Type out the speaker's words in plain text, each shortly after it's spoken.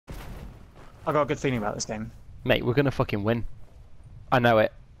I got a good feeling about this game. Mate, we're gonna fucking win. I know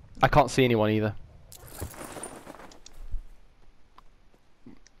it. I can't see anyone either.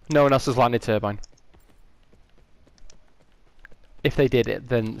 No one else has landed turbine. If they did it,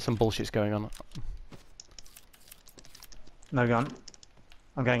 then some bullshit's going on. No gun.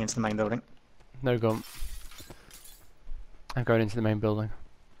 I'm going into the main building. No gun. I'm going into the main building.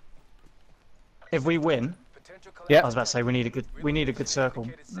 If we win, Yeah, I was about to say we need a good circle.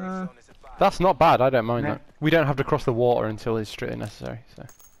 that's not bad. I don't mind No. that. We don't have to cross the water until it's strictly necessary. So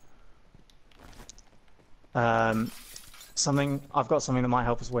I've got something that might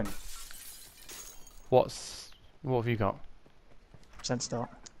help us win. what have you got? Sense start.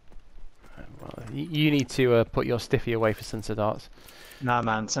 Well, you need to put your stiffy away for sensor darts. Nah,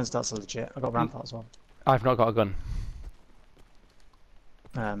 man, sense starts are legit. I got rampart as well. I've not got a gun.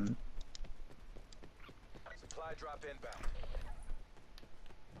 Supply drop inbound.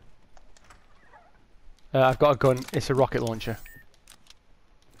 I've got a gun. It's a rocket launcher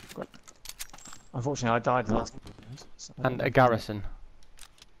Unfortunately, I died in the last. So and a garrison.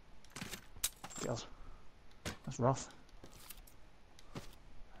 God, that's rough.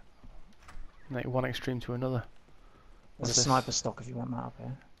 Mate, one extreme to another. There's What's a this? sniper stock if you want that up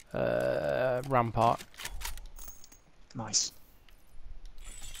here. Rampart. Nice.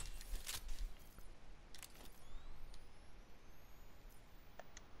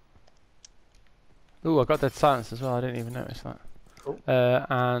 Ooh, I got dead silence as well. I didn't even notice that. Cool.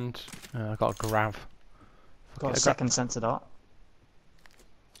 And I got a grav. Got a second sensor dart.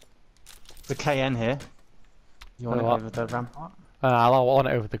 The KN here. You want it what? over the rampart? I'll want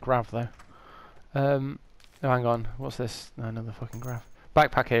it over the grav though. Oh, hang on. What's this? No, another fucking grav.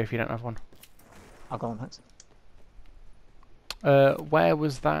 Backpack here if you don't have one. I'll go on thanks. Where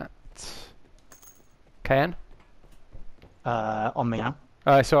was that? KN? On me now.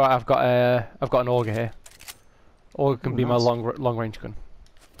 So I've got an auger here. Auger can Ooh, be my nice. long range gun.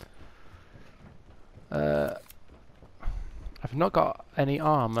 I've not got any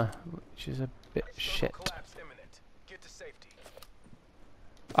armor, which is a bit shit. Collapse imminent. Get to safety.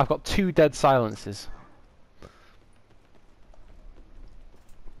 I've got 2 dead silences.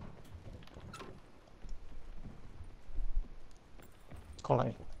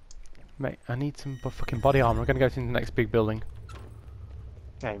 Quality. Mate, I need some fucking body armor. I'm gonna go to the next big building.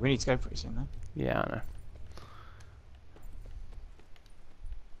 Okay, we need to go pretty soon then. Yeah, I know.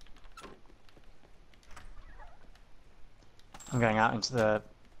 I'm going out into the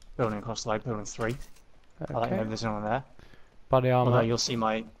building across the way, building 3. I'll let you know if Okay. there's anyone there. Body armor. Although you'll see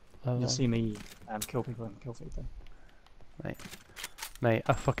me level. kill people and kill people. Mate,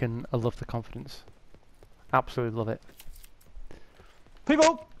 I love the confidence. Absolutely love it.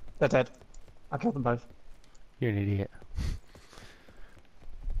 People! They're dead. I killed them both. You're an idiot.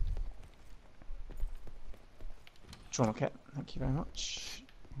 Trauma kit, thank you very much.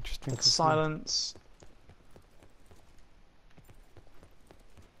 Interesting. It's silence.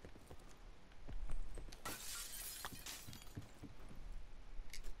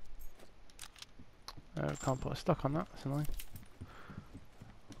 Can't put a stock on that. That's annoying.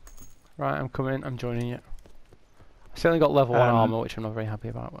 Right, I'm coming. I'm joining you. I certainly got level 1 armor, which I'm not very happy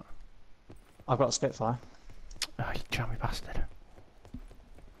about. But... I've got a Spitfire. Oh, you jammy bastard.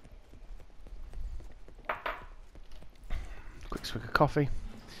 Quick swig of coffee.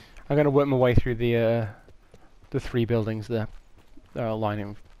 I'm going to work my way through the 3 buildings there. They're all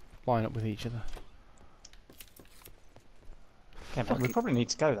line up with each other. Okay, but we probably need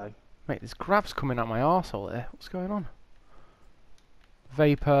to go though. Mate, there's grabs coming out my arsehole there. What's going on?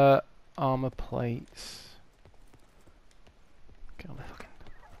 Vapor, armor plates. God, fucking...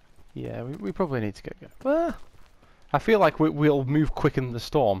 Yeah, we probably need to get going. I feel like we'll move quicker than the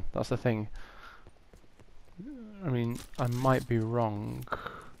storm. That's the thing. I mean, I might be wrong.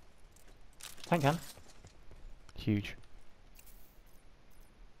 Tank can. Huge.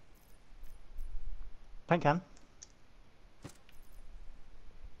 Tank can.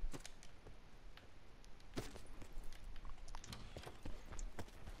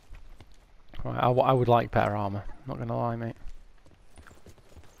 Right, I would like better armor. Not gonna lie, mate.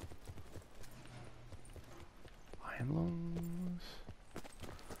 Iron lungs.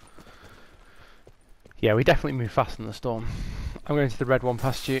 Yeah, we definitely move faster than the storm. I'm going to the red one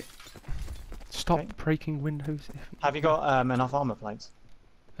past you. Stop Okay. breaking windows. Have you got enough armor plates?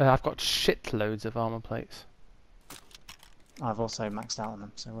 I've got shitloads of armor plates. I've also maxed out on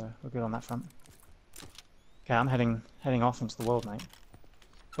them, so we're good on that front. Okay, I'm heading off into the world, mate.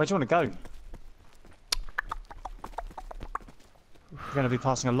 Where do you want to go? We're going to be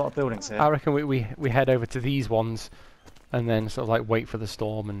passing a lot of buildings here. I reckon we head over to these ones, and then sort of like wait for the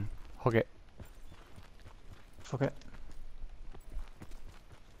storm and hug it. Fuck it.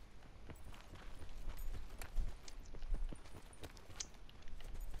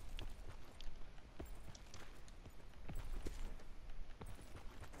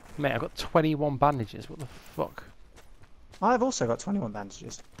 Mate, I've got 21 bandages. What the fuck? I've also got 21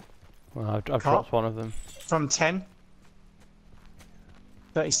 bandages. Well, I've Carl? dropped one of them. From 10.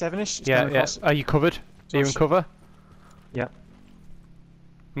 37-ish. Yeah, yeah. Are you covered? Are you in cover? Yeah.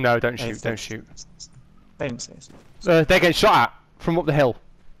 No, don't Hey, shoot. Don't shoot. They didn't see us. They're getting shot at from up the hill.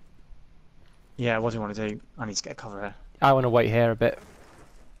 Yeah, what do you want to do? I need to get cover here. I want to wait here a bit,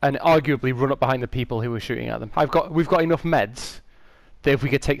 and arguably run up behind the people who were shooting at them. We've got enough meds that if we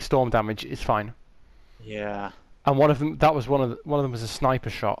could take storm damage, it's fine. Yeah. And one of them, one of them was a sniper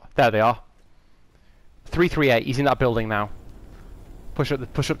shot. There they are. 338. He's in that building now. Push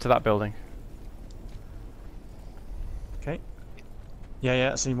up to that building. Okay. Yeah,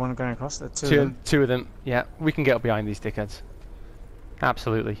 yeah. I see one going across. There. Two of them. Two of them. Yeah, we can get up behind these dickheads.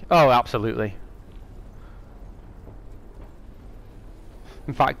 Absolutely. Oh, absolutely.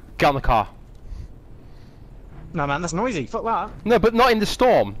 In fact, get on the car. No, man, that's noisy. Fuck that. No, but not in the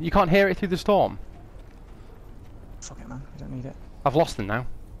storm. You can't hear it through the storm. Fuck it, man. We don't need it. I've lost them now.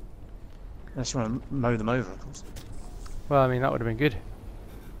 Unless you want to mow them over, of course. Well, I mean, that would have been good.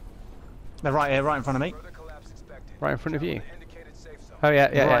 They're right here, right in front of me. Further collapse expected. Right in front of you. The indicated safe zone. Oh, yeah,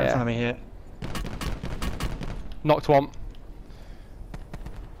 yeah, Right in yeah, front of yeah. me here. Knocked one.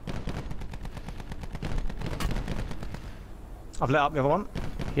 I've lit up the other one.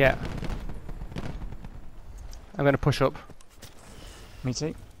 Yeah. I'm going to push up. Me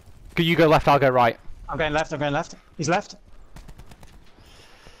too. You go left, I'll go right. I'm going left. I'm going left. He's left.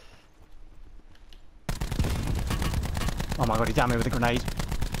 Oh my god, he damned me with a grenade.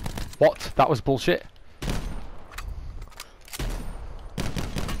 What? That was bullshit.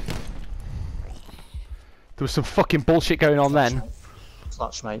 There was some fucking bullshit going on then.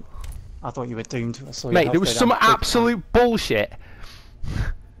 Clutch, mate. I thought you were doomed. I saw your Mate, health there was go some down big time. absolute bullshit.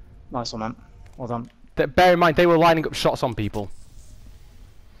 Nice one, man. Well done. That, bear in mind, they were lining up shots on people.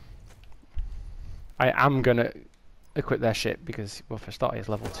 I am going to equip their shit because, well, for starters,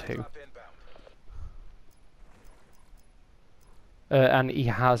 level 2. Drop inbound. And he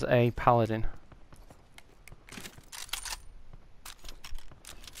has a paladin.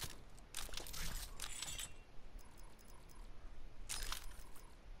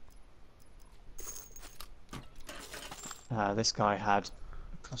 This guy had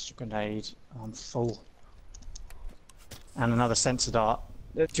a cluster grenade on full. And another sensor dart.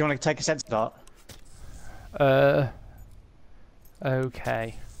 Do you want to take a sensor dart?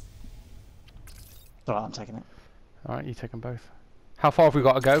 Okay. Alright, I'm taking it. Alright, you take them both. How far have we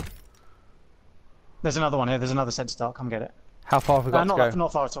got to go? There's another one here. There's another sensor dart. Come get it. How far have we got to go?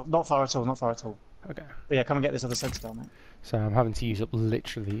 Not far at all. Not far at all. Not far at all. Okay. But yeah, come and get this other sensor dart, mate. So I'm having to use up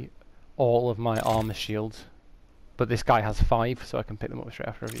literally all of my armor shields. But this guy has 5, so I can pick them up straight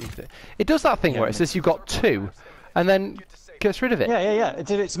after I've used it. It does that thing Yeah, where it says you've got 2, and then gets rid of it. Yeah, yeah, yeah. It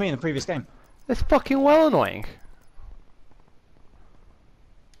did it to me in the previous game. It's fucking well annoying.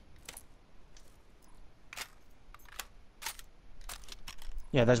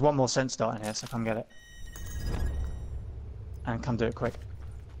 Yeah, there's one more sensor dart in here, so come get it. And come do it quick.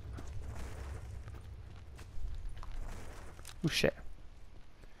 Oh shit.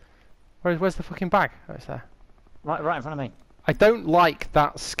 Where's the fucking bag? Oh, it's there. Right in front of me. I don't like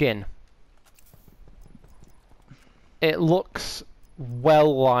that skin. It looks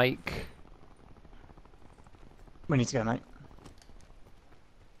well like... We need to go, mate.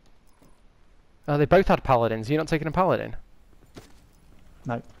 Oh, they both had paladins. You're not taking a paladin?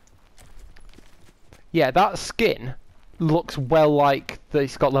 No. Yeah, that skin looks well like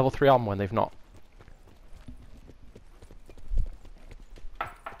it's got level 3 armor when they've not.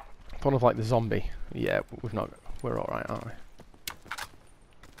 Kind of like the zombie. Yeah, we've not. We're all right, aren't we?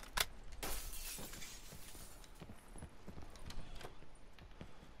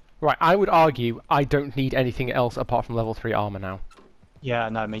 Right, I would argue I don't need anything else apart from level 3 armor now. Yeah,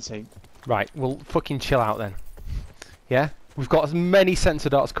 no, me too. Right, we'll fucking chill out then. Yeah? We've got as many sensor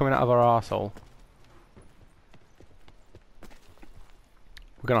darts coming out of our arsehole.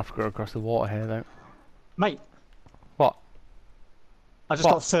 We're gonna have to go across the water here though. Mate, What? I just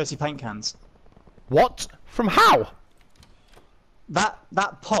What? got 30 paint cans. What? From how?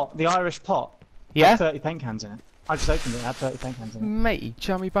 That pot, the Irish pot, Yeah? had 30 paint cans in it. I just opened it, it had 30 paint cans in it. Mate, you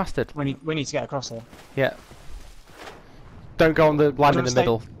jammy bastard. We need to get across here. Yeah. Don't go on the land in wanna the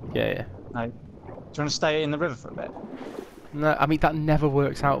middle. Yeah, yeah. No. Do you want to stay in the river for a bit? No, I mean that never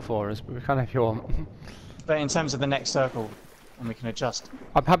works out for us, but we can if you want. But in terms of the next circle, and we can adjust.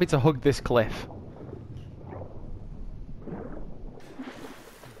 I'm happy to hug this cliff.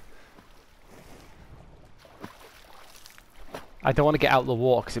 I don't want to get out of the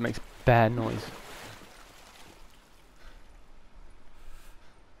water because it makes bare noise.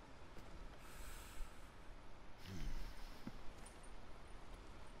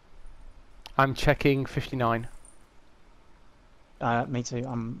 I'm checking 59. Me too.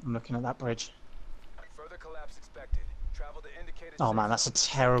 I'm looking at that bridge. Further collapse expected. Travel to indicated Oh safe man, that's a zone.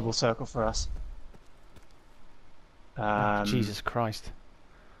 terrible circle for us. Jesus Christ.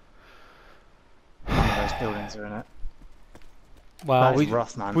 None of those buildings are in it. Well, That is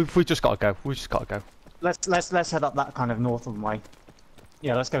rough, man. we've just got to go. We've just got to go. Let's head up that kind of northern way.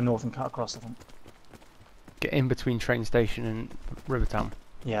 Yeah, let's go north and cut across, I think. Get in between train station and Rivertown.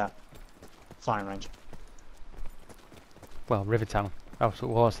 Yeah. Firing range. Well, Rivertown. Well, I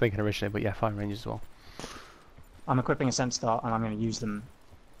was thinking originally, but yeah, firing range as well. I'm equipping a sense dart and I'm going to use them.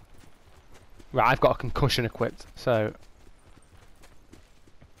 Right, I've got a concussion equipped, so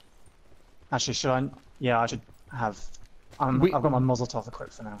Actually, should I? Yeah, I should have. I've got my Molotov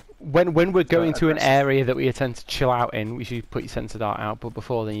equipped for now. when we're going to an aggressive. area that we intend to chill out in, we should put your sensor dart out. But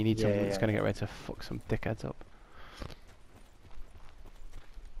before then, you need Yeah, something yeah, that's yeah. going to get ready to fuck some dickheads up.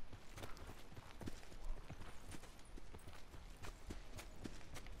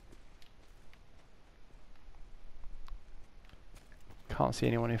 Can't see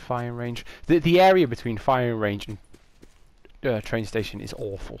anyone in firing range. The area between firing range and train station is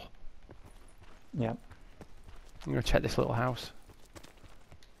awful. Yeah. I'm going to check this little house.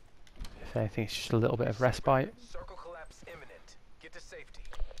 If anything, it's just a little bit of respite. Circle collapse imminent. Get to safety.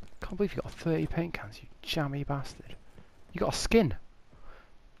 Can't believe you got 30 paint cans, you jammy bastard. You got a skin.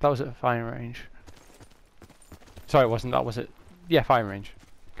 That was at firing range. Sorry, it wasn't. That was it. Yeah, firing range.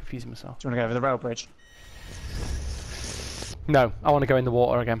 Confusing myself. Do you want to go over the rail bridge? No, I want to go in the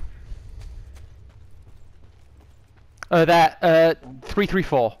water again. There,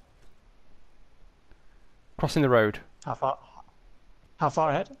 334. Crossing the road. How far? How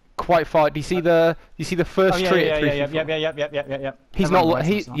far ahead? Quite far. Do you see the first Oh yeah, tree yeah, at yeah, 334? yeah. He's They're not. running away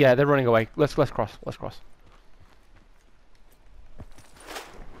from He. us, aren't Yeah, they're running away. Let's cross. Let's cross.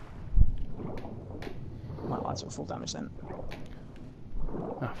 they? My lights are full damage then.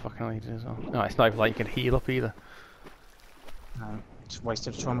 Oh, fucking hell, he did as well. No, it's not even like you can heal up either. No, just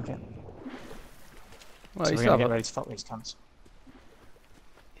wasted a trauma kit. Well, So you we're still gonna have get a- ready to fuck these cunts.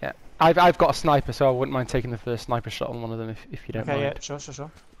 Yeah, I've got a sniper, so I wouldn't mind taking the first sniper shot on one of them if you don't Okay, mind. yeah,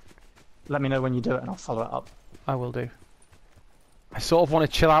 sure. Let me know when you do it and I'll follow it up. I will do. I sort of want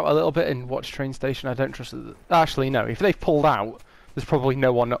to chill out a little bit and watch train station. I don't trust that. Actually, no. If they've pulled out, there's probably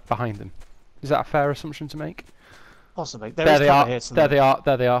no one up behind them. Is that a fair assumption to make? Possibly. There is they cover are. Here to There the- they are.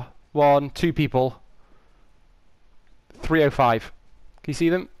 There they are. 1, 2 people. 305. Can you see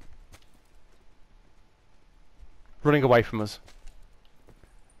them? Running away from us.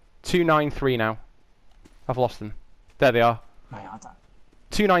 293 now. I've lost them. There they are. Mate, I don't.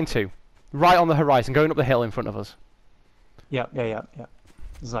 292. Right on the horizon, going up the hill in front of us. Yeah.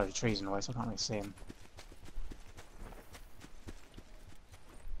 There's a load of trees in the way, so I can't really see them.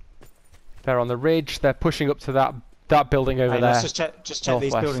 They're on the ridge. They're pushing up to that building over Hey, there. let's just check these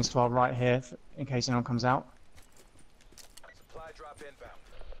northwest. buildings to our right here, in case anyone comes out. Supply drop inbound.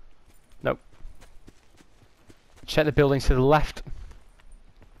 Nope. Check the buildings to the left.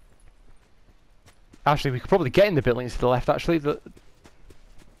 Actually, we could probably get in the buildings to the left, actually.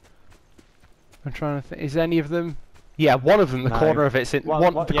 I'm trying to think. Is any of them? Yeah, one of them, the No. corner of it's in.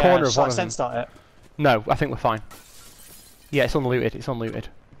 What, The yeah, corner of shall one I of them. sense start it? No, I think we're fine. Yeah, it's unlooted. It's unlooted.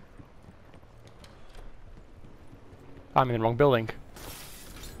 I'm in the wrong building.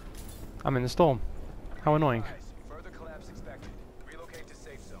 I'm in the storm. How annoying. Eyes. Further collapse expected. Relocate to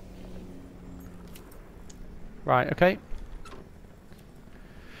safe zone. Right, okay.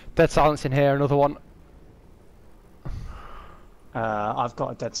 Dead silence in here, another one. I've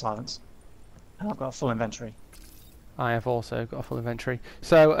got a dead silence. And I've got a full inventory. I have also got a full inventory.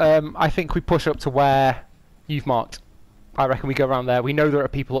 So, I think we push up to where you've marked. I reckon we go around there. We know there are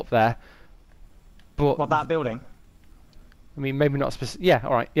people up there. But, What, that building? I mean, maybe not specific. Yeah,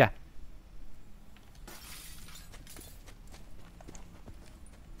 alright, yeah.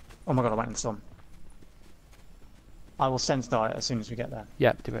 Oh my god, I went in the storm. I will sense start it as soon as we get there.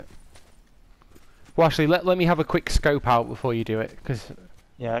 Yeah, do it. Well, actually, let me have a quick scope out before you do it, because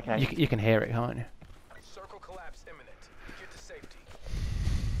Yeah, okay. you can hear it, can't you? Circle collapse imminent. Get to safety.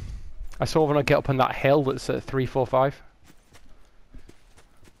 I saw when I get up on that hill that's at 345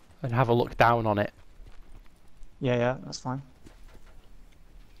 and have a look down on it. Yeah, that's fine.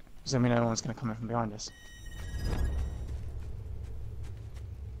 Because then we know no one's going to come in from behind us.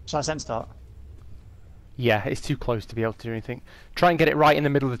 Shall I sense start? Yeah, it's too close to be able to do anything. Try and get it right in the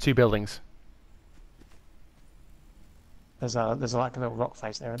middle of the two buildings. There's like a little rock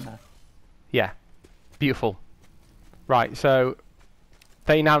face there, isn't there? Yeah. Beautiful. Right, so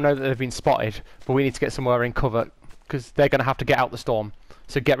they now know that they've been spotted, but we need to get somewhere in cover because they're going to have to get out the storm.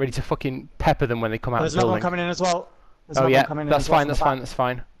 So get ready to fucking pepper them when they come out There's of the another one building. coming in as well. There's Oh another yeah, one coming in that's as well fine, from that's the fine, back. that's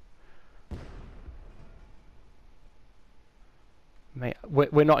fine.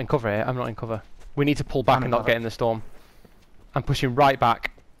 Mate, we're not in cover here. I'm not in cover. We need to pull back I'm in and not cover. get in the storm. I'm pushing right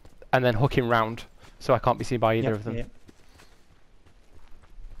back and then hooking round so I can't be seen by either Yep, of them. yep.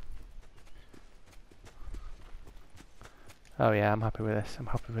 Oh yeah, I'm happy with this. I'm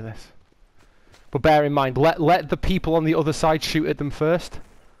happy with this. But bear in mind, let the people on the other side shoot at them first,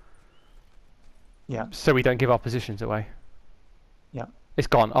 Yeah. so we don't give our positions away. Yeah. It's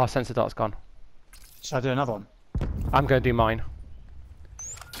gone. Our sensor dart's gone. Should I do another one? I'm going to do mine.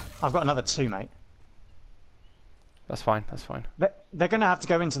 I've got another 2, mate. That's fine. That's fine. They're going to have to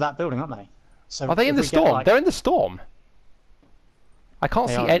go into that building, aren't they? So Are they in if the we get, storm? like- They're in the storm. I can't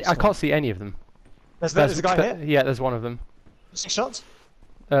They see. are in the I storm. can't see any of them. There's a guy here. Yeah, there's one of them. 6 shots.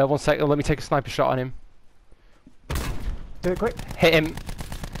 1 second. Let me take a sniper shot on him. Do it quick. Hit him.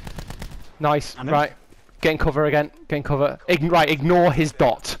 Nice. And him. Right. Get in cover again. Get in cover. Right. Ignore his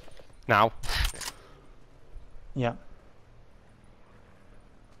dot. Now. Yeah.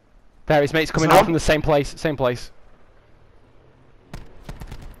 There, his mate's coming So- out from the same place. Same place.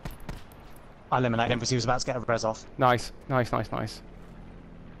 I eliminated him because he was about to get a res off. Nice. Nice. Nice. Nice.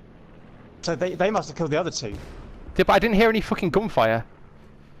 So they must have killed the other 2. Yeah, but I didn't hear any fucking gunfire.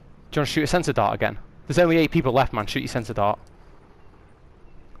 Do you want to shoot a sensor dart again? There's only 8 people left, man. Shoot your sensor dart.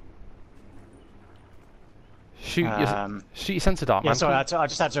 Shoot your sensor dart, Yeah, man. sorry, I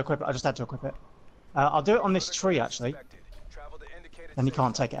just had to equip it. I'll do it on this tree, actually. Travel to indicated Then you safe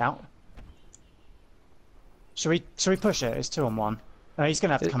can't take it out. Should we push it? It's 2 on 1. He's going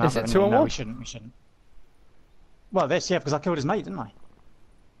to have to come Is out. it though, 2 on no, 1? we shouldn't. Well, yeah, because I killed his mate, didn't I?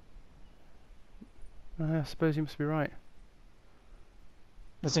 I suppose you must be right.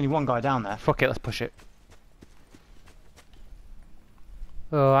 There's only one guy down there. Fuck it, let's push it.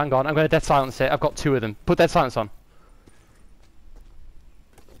 Oh, hang on. I'm going to dead silence it. I've got 2 of them. Put dead silence on.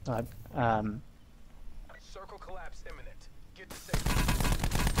 Right, Circle collapse imminent. Get to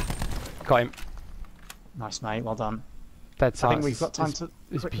safe. Got him. nice, mate. Well done. Dead I silence. think we've got time to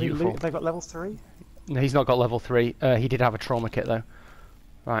it's quickly beautiful. loot. They've got level 3. No, he's not got level 3. He did have a trauma kit though.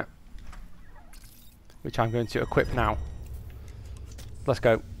 Right. Which I'm going to equip now. Let's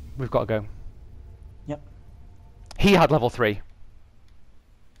go. We've got to go. Yep. He had level 3.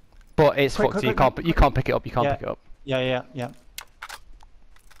 But it's Quick, fucked. quick, You quick, can't. You can't pick it up. You can't Yeah. pick it up. Yeah.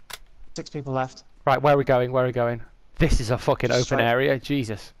 6 people left. Right. Where are we going? Where are we going? This is a fucking open Straight. area.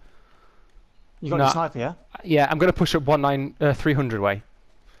 Jesus. You got No. your sniper, yeah? Yeah. I'm going to push up 300 way.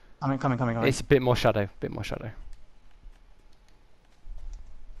 Coming. It's a bit more shadow. Bit more shadow.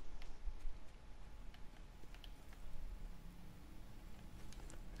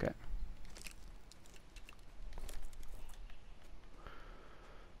 Okay.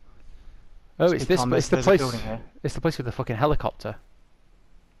 Oh, it's Speed this. comm, It's the there's a place. building here. It's the place with the fucking helicopter.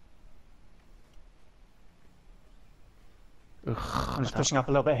 Ugh, I'm just pushing up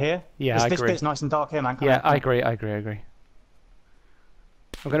a little bit here. Yeah, I this agree. bit's nice and dark here, man. Come Yeah, on, come I on. agree.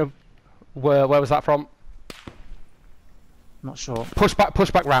 I'm gonna. Where was that from? Not sure. Push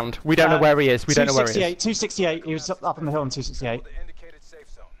back round. We don't know where he is. We don't know where he is. 268. He was up on the hill on 268. The indicated safe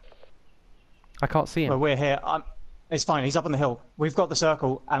zone. I can't see him. Well, we're here. It's fine. He's up on the hill. We've got the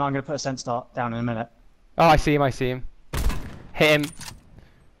circle, and I'm going to put a sense dart down in a minute. Oh, I see him. I see him. Hit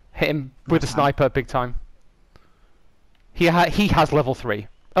him with the Nice, man. sniper, big time. He has level 3.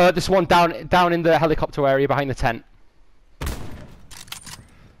 This one down in the helicopter area behind the tent.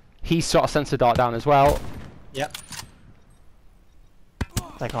 He's sort of sensor dart down as well. Yep.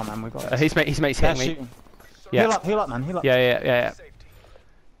 Take on, man. We've got. His mate's They're hitting me. shooting. Yeah. Heal up, man. Heal up. Yeah. Safety.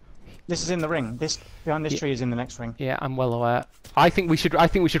 This is in the ring. This behind this tree is in the next ring. Yeah, I'm well aware. I think we should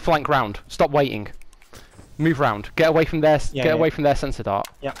flank round. Stop waiting. Move round. Get away from their away from their sensor dart.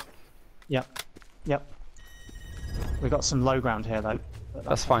 Yep. We've got some low ground here, though. But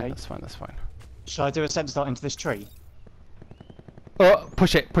That's fine. okay. That's fine. Should I do a sense dart into this tree? Oh,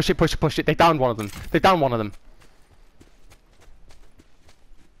 push it. They downed one of them.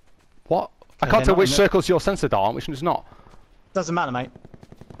 What? I Okay, can't tell they're not which in the- circle's your sensor dart and which one's not. Doesn't matter, mate.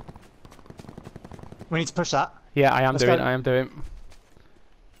 We need to push that. Yeah, I am Let's doing. go. I am doing.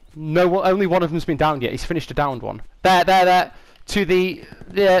 No, only one of them's been downed yet. He's finished a downed one. There. To the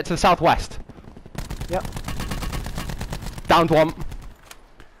southwest. Yep. Downed one.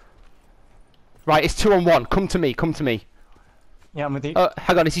 Right, it's 2 on 1. Come to me. Yeah, I'm with you.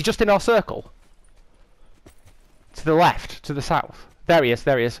 Hang on, is he just in our circle? To the left, to the south. There he is,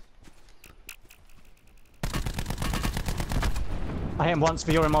 there he is. I hit him once,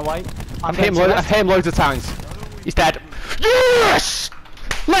 but you're in my way. I've hit him loads of times. He's dead. Yes!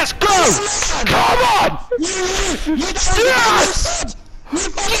 Let's go! Come on! Yes!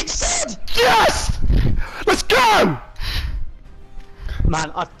 Yes! Let's go!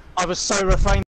 Man, I was so refrained.